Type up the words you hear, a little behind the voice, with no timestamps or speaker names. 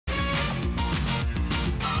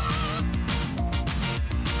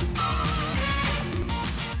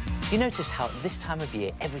You noticed how at this time of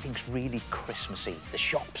year everything's really Christmassy? The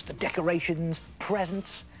shops, the decorations,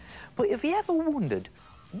 presents. But have you ever wondered,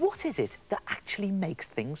 what is it that actually makes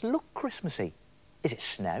things look Christmassy? Is it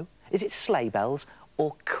snow? Is it sleigh bells?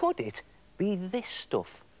 Or could it be this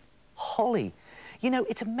stuff? Holly. You know,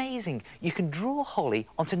 it's amazing. You can draw holly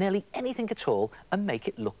onto nearly anything at all and make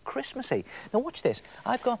it look Christmassy. Now watch this.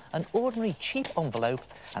 I've got an ordinary cheap envelope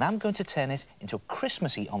and I'm going to turn it into a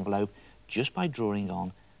Christmassy envelope just by drawing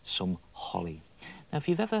on some holly. Now, if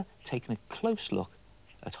you've ever taken a close look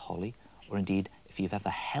at holly, or indeed if you've ever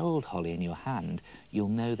held holly in your hand, you'll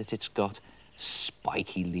know that it's got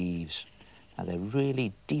spiky leaves. Now, they're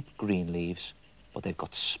really deep green leaves, but they've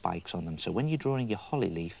got spikes on them. So when you're drawing your holly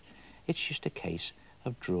leaf, it's just a case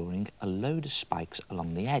of drawing a load of spikes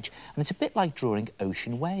along the edge. And it's a bit like drawing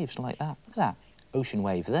ocean waves like that. Look at that. Ocean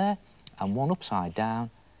wave there, and one upside down,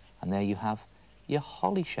 and there you have your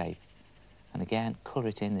holly shape. And again, colour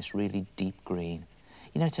it in this really deep green.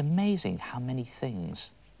 You know, it's amazing how many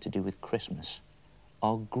things to do with Christmas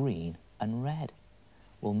are green and red.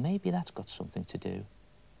 Well, maybe that's got something to do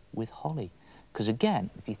with holly. Because again,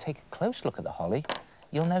 if you take a close look at the holly,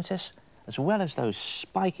 you'll notice, as well as those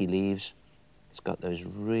spiky leaves, it's got those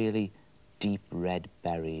really deep red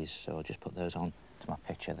berries. So I'll just put those on to my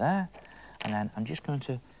picture there. And then I'm just going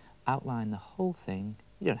to outline the whole thing.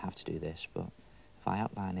 You don't have to do this, but if I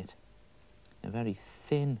outline it in a very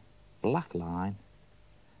thin black line,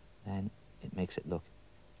 then it makes it look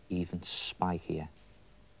even spikier.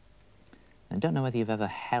 And I don't know whether you've ever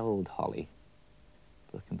held holly,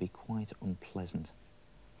 but it can be quite unpleasant.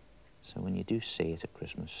 So when you do see it at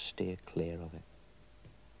Christmas, steer clear of it,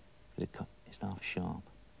 because it's half sharp.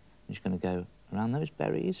 I'm just going to go around those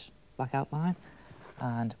berries, black outline,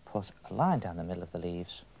 and put a line down the middle of the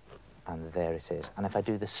leaves, and there it is. And if I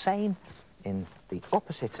do the same in the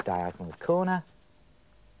opposite diagonal corner,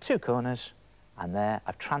 two corners, and there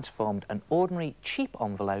I've transformed an ordinary cheap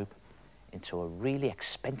envelope into a really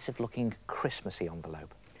expensive looking Christmassy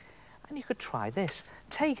envelope. And you could try this.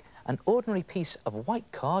 Take an ordinary piece of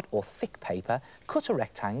white card or thick paper, cut a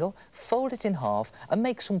rectangle, fold it in half and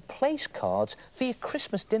make some place cards for your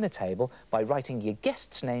Christmas dinner table by writing your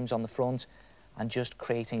guests' names on the front and just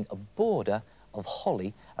creating a border of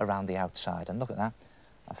holly around the outside. And look at that,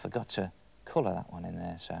 I forgot to colour that one in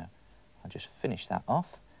there, so I'll just finish that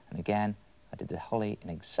off. And again, I did the holly in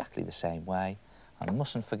exactly the same way. And I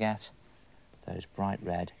mustn't forget those bright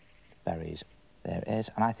red berries. There it is,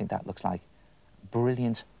 and I think that looks like a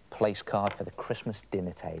brilliant place card for the Christmas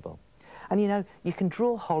dinner table. And you know, you can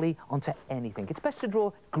draw holly onto anything. It's best to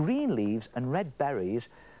draw green leaves and red berries,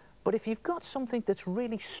 but if you've got something that's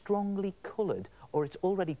really strongly coloured, or it's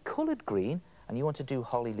already coloured green, and you want to do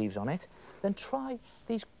holly leaves on it, then try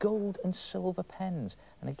these gold and silver pens.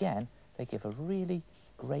 And again, they give a really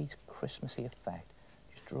great Christmassy effect.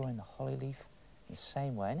 Just drawing the holly leaf in the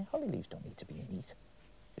same way, and holly leaves don't need to be neat.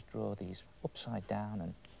 Just draw these upside down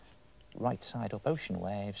and right side up ocean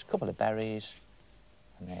waves, couple of berries,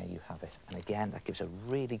 and there you have it. And again, that gives a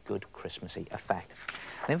really good Christmassy effect.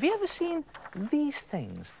 Now, have you ever seen these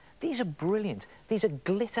things? These are brilliant. These are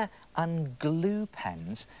glitter and glue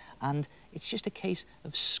pens, and it's just a case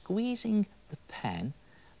of squeezing the pen,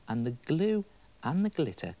 and the glue and the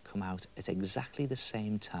glitter come out at exactly the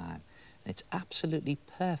same time. And it's absolutely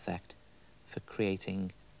perfect for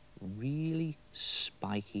creating really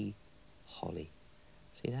spiky holly.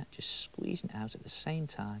 See that? Just squeezing it out at the same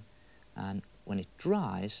time, and when it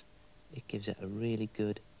dries, it gives it a really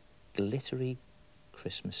good glittery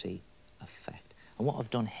Christmassy effect. And what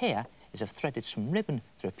I've done here is I've threaded some ribbon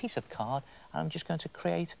through a piece of card, and I'm just going to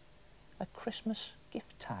create a Christmas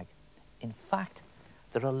gift tag. In fact,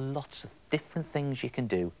 there are lots of different things you can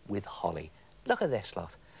do with holly. Look at this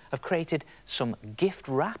lot. I've created some gift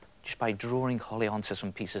wrap just by drawing holly onto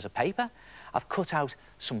some pieces of paper. I've cut out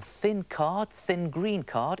some thin green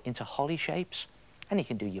card into holly shapes, and you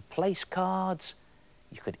can do your place cards.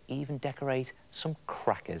 You could even decorate some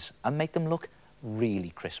crackers and make them look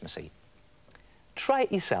really Christmassy. Try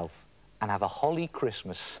it yourself and have a holly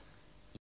Christmas.